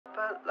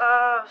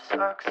love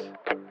sucks.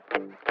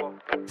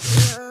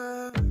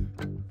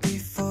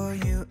 Before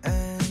you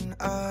and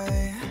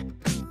I,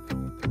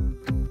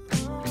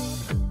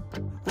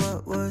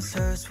 what was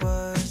hers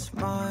was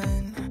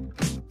mine.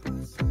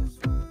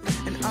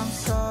 And I'm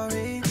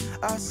sorry,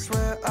 I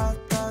swear I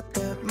thought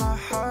that my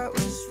heart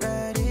was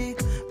ready,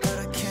 but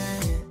I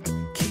can't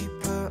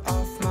keep her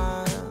off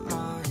my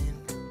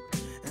mind.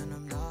 And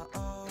I'm not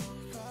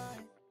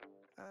alright.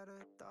 Had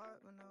a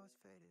thought when I was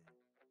faded.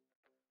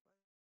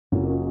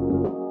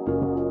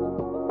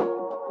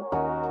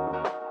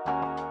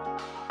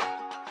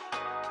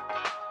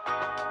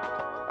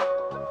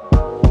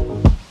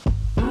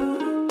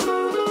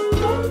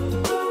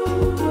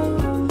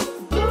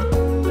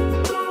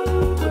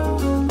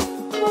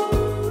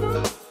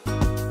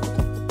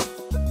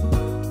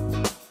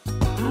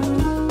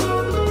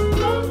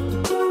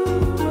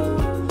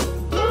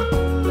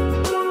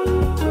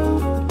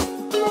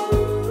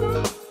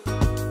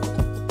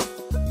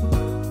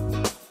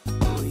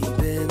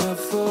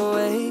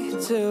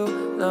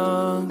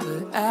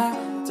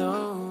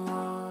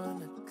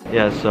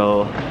 Yeah,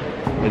 so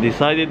we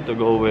decided to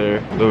go where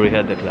we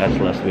had the class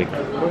last week.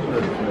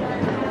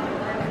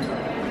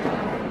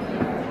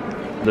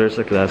 There's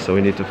a class, so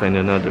we need to find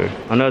another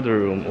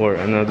room or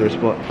another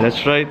spot. Let's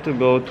try to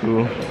go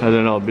to, I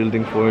don't know,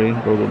 building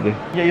 14 probably.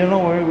 Yeah, you know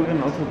where we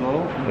can also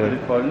go?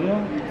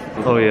 California.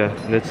 Oh yeah,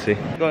 let's see.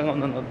 Going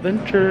on an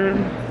adventure.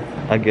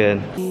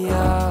 Again.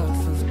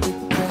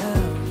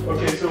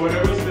 Okay, so what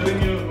I was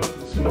telling you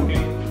about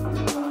smoking.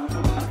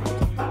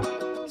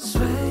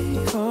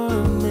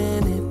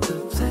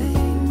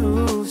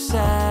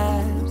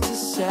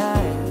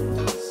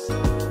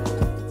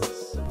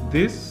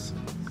 This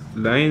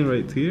line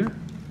right here,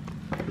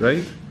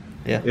 right?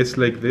 Yeah. It's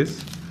like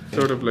this,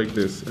 sort of like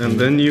this. And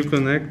then you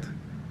connect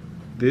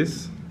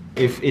this.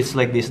 If it's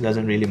like this,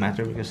 doesn't really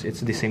matter because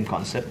it's the same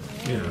concept.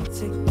 Yeah.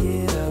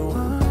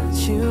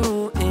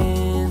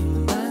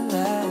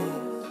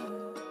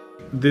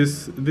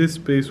 This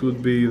space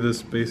would be the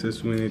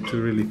spaces we need to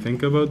really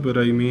think about, but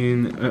I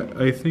mean,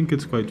 I think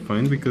it's quite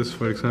fine because,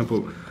 for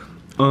example,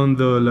 on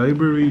the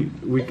library,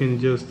 we can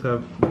just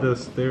have the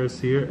stairs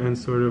here and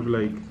sort of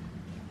like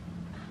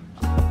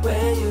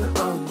when you're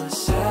on my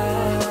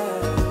side,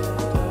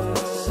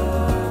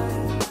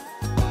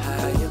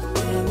 high up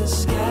in the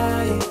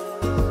sky,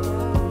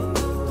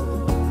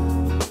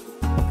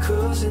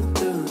 cruising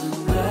through the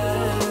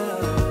night.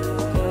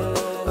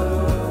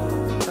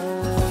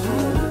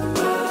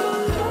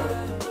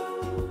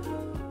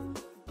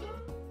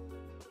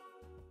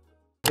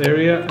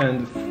 area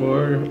and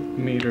 4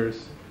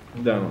 meters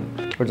down.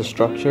 For the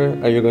structure,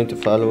 are you going to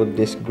follow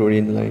this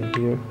green line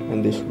here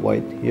and this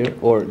white here,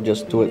 or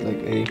just do it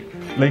like a...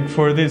 Like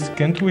for this,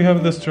 can't we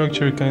have the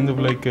structure kind of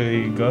like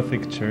a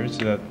Gothic church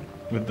that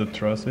with the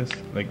trusses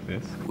like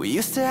this? We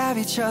used to have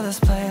each other's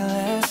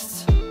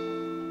playlists.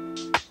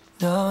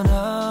 No,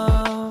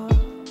 no.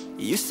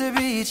 Used to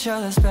be each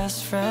other's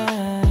best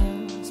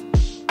friends.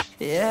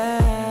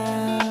 Yeah.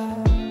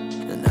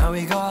 And now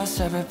we go our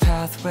separate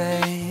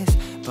pathways.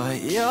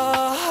 But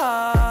your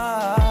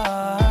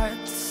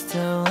heart's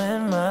still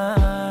in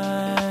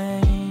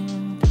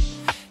mine.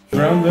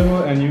 Ground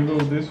level, and you go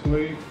this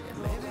way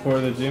for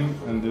the gym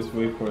and this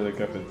way for the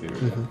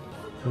cafeteria.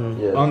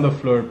 Yes. On the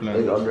floor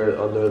plan. Like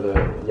under the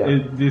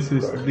This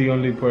is the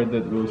only part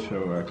that will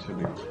show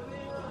actually.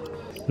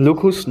 Look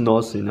who's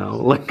nosy now.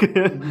 Like,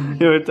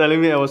 you were telling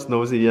me I was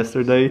nosy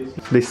yesterday.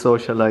 This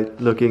socialite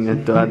looking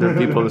into other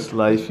people's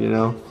life, you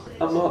know.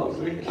 I'm not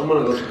hungry. I'm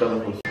gonna go to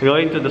the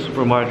Going to the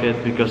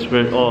supermarket because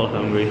we're all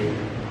hungry.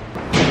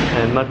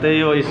 And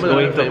Mateo is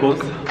going to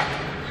cook.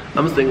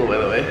 I'm single, by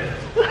the way.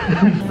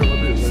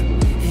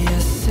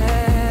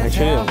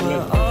 Actually, I'm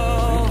good.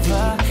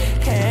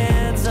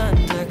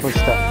 What's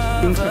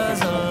that?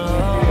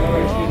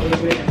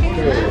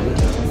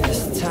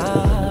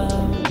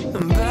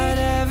 But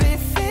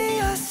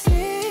everything I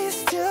see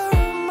still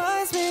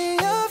reminds me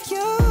of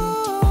you.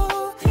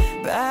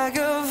 Bag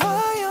of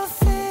all your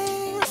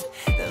things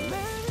that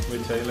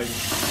Which I like.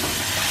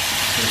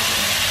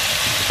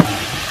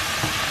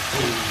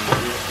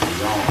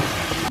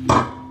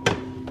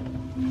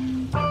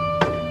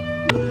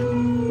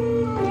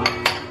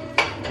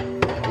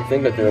 I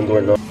think that didn't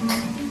work.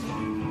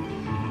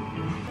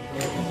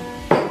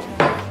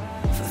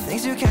 for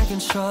things you can't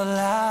control.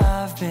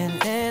 I've been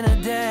in a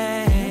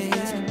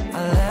daze. I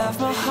left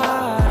my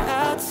heart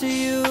out to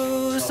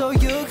you so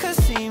you could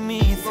see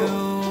me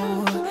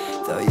through.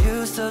 Though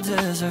you still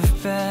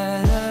deserve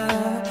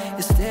better,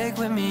 you stick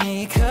with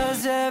me,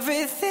 cause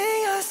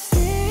everything I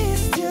see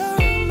still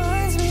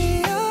reminds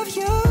me of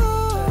you.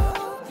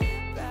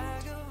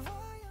 Bag of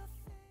all your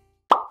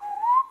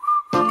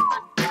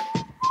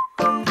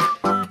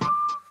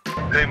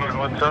Hey man,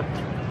 what's up?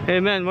 Hey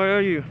man, where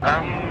are you?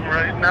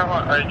 Right now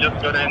I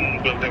just got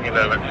in building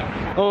 11.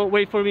 Oh,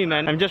 wait for me,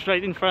 man. I'm just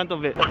right in front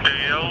of it.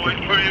 Okay, I'll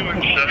wait for you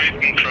inside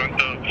in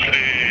front of the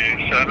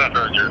Sala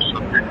Rogers.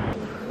 Okay.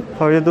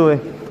 How are you doing?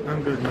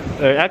 I'm good.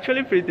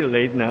 Actually pretty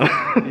late now.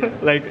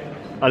 Like,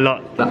 a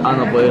lot.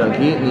 No puedo ir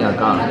aquí ni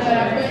acá.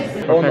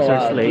 Professor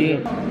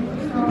Slade.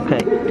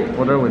 Okay.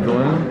 What are we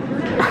doing?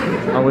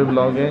 Are we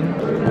vlogging?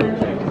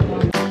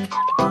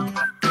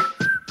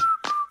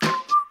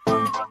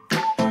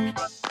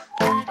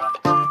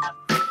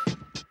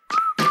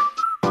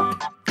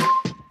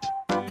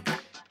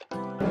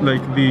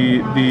 Like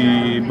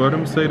the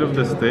bottom side of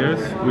the stairs,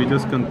 we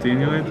just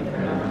continue it,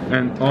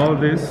 and all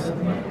this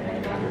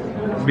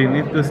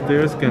beneath the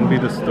stairs can be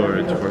the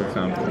storage, for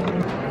example.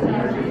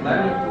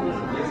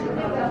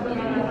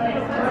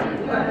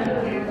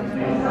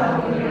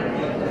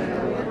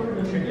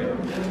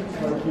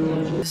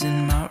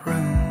 In my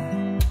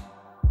room,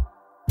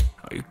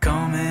 are you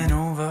coming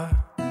over?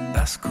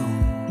 That's cool.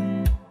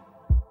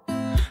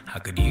 I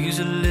could use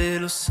a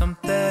little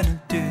something to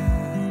do.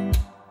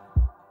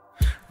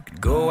 We could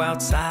go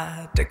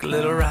outside, take a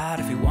little ride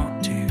if you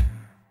want to.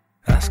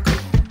 That's cool.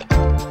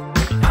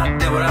 I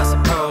did what I was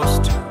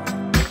supposed to.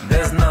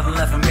 There's nothing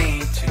left for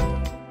me to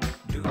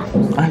do.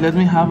 Let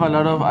me have a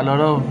lot of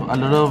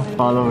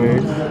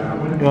Followers.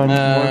 You want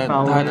more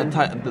followers?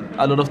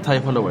 a lot of Thai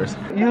followers.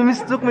 You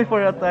mistook me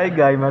for a Thai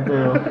guy,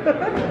 Mateo.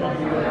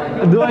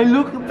 Do I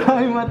look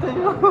Thai,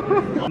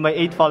 Mateo? My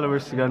 8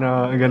 followers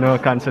gonna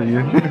cancel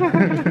you.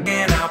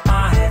 Get out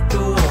my head to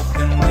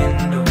open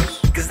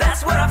windows, 'cause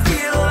that's what I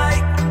feel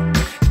like.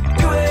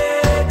 Do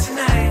it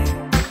tonight.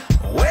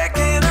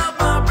 Waking up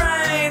my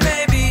brain,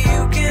 maybe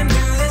you can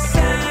do the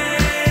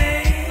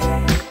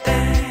same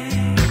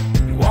thing.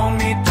 You want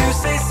me to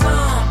say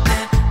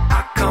something,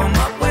 I come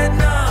up with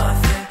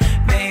nothing.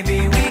 Maybe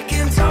we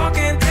can talk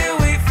until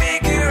we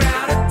figure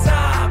out a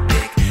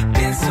topic.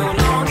 Been so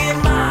long in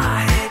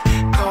my head,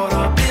 caught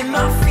up in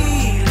my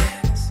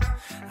feelings.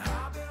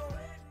 I've been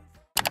waiting.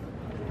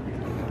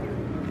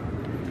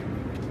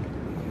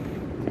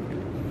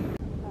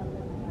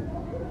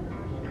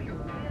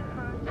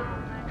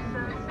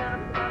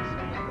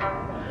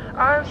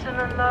 I'm still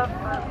in love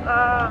with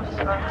love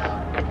sucks.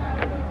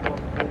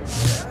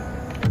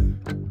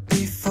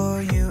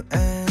 Before you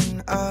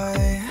and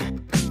I,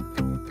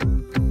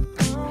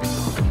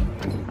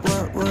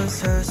 what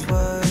was hers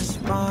was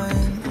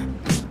mine.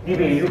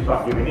 Devi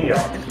farti venire,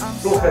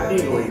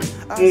 toccatelo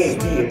e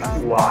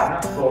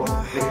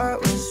My heart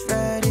was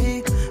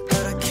ready,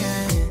 but I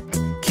can't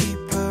keep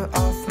her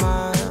off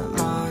my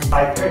mind.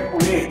 ai 3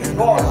 culetti,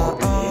 poi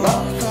veniva.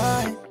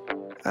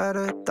 Had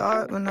a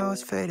thought when I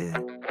was faded.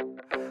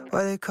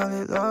 Why they call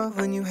it love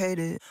when you hate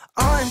it?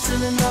 I'm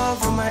still in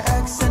love with my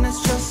ex and it's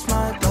just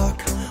my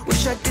luck.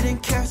 Wish I didn't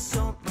care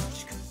so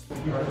much.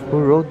 Who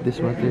wrote this,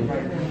 Mateo?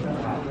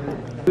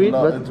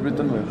 It's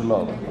written with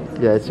love.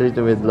 Yeah, it's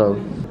written with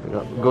love.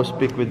 Go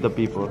speak with the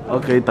people.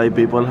 Okay, Thai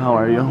people, how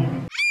are you?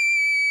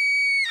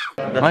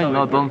 I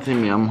know, don't see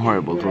me. I'm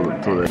horrible to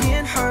this. Me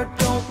and her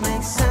don't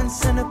make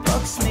sense and it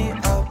bugs me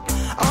up.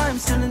 I'm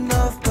still in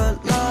love,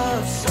 but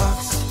love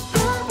sucks.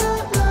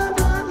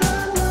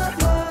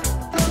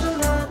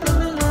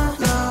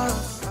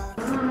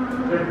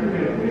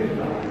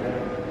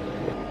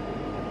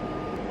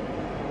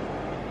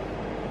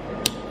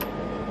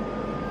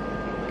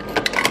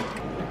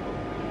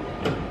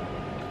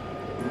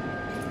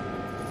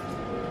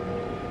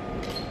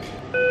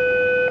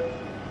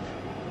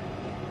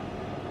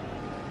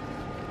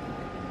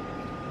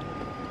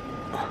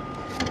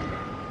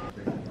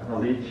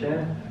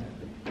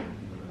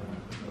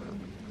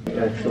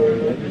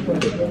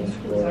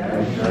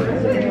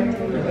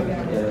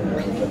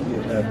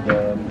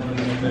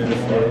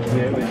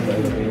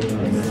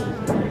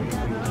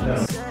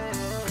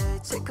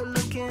 Take a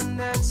look in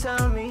there,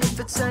 tell me if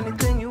it's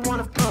anything you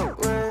wanna fuck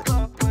with.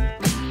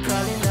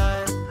 Probably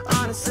not,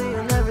 honestly,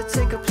 you'll never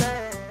take a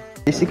play.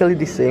 Basically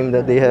the same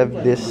that they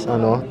have this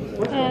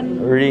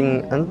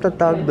ring. Ano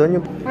tatawag doon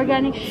yung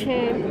Organic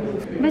shape.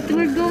 But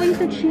we're going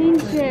to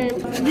change it.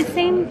 The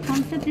same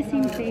concept, the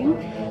same thing.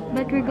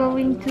 But we're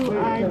going to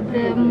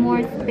add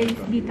more space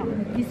dito,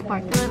 this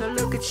part. When I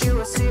look at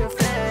you, I see your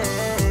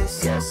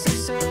face. Yeah,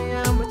 6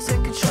 a.m. we're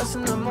taking shots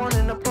in the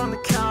morning up on the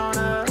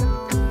counter.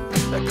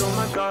 Like, oh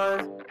my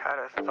God, had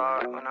a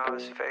thought when I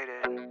was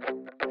faded.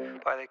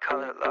 Why they call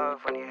it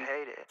love when you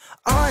hate it?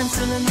 I'm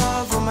still in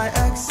love with my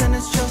ex and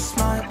it's just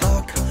my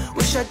luck.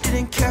 Wish I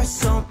didn't care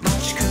so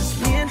much, 'cause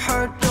me and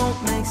her don't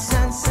make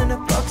sense and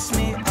it bugs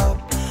me up.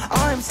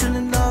 I'm still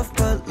in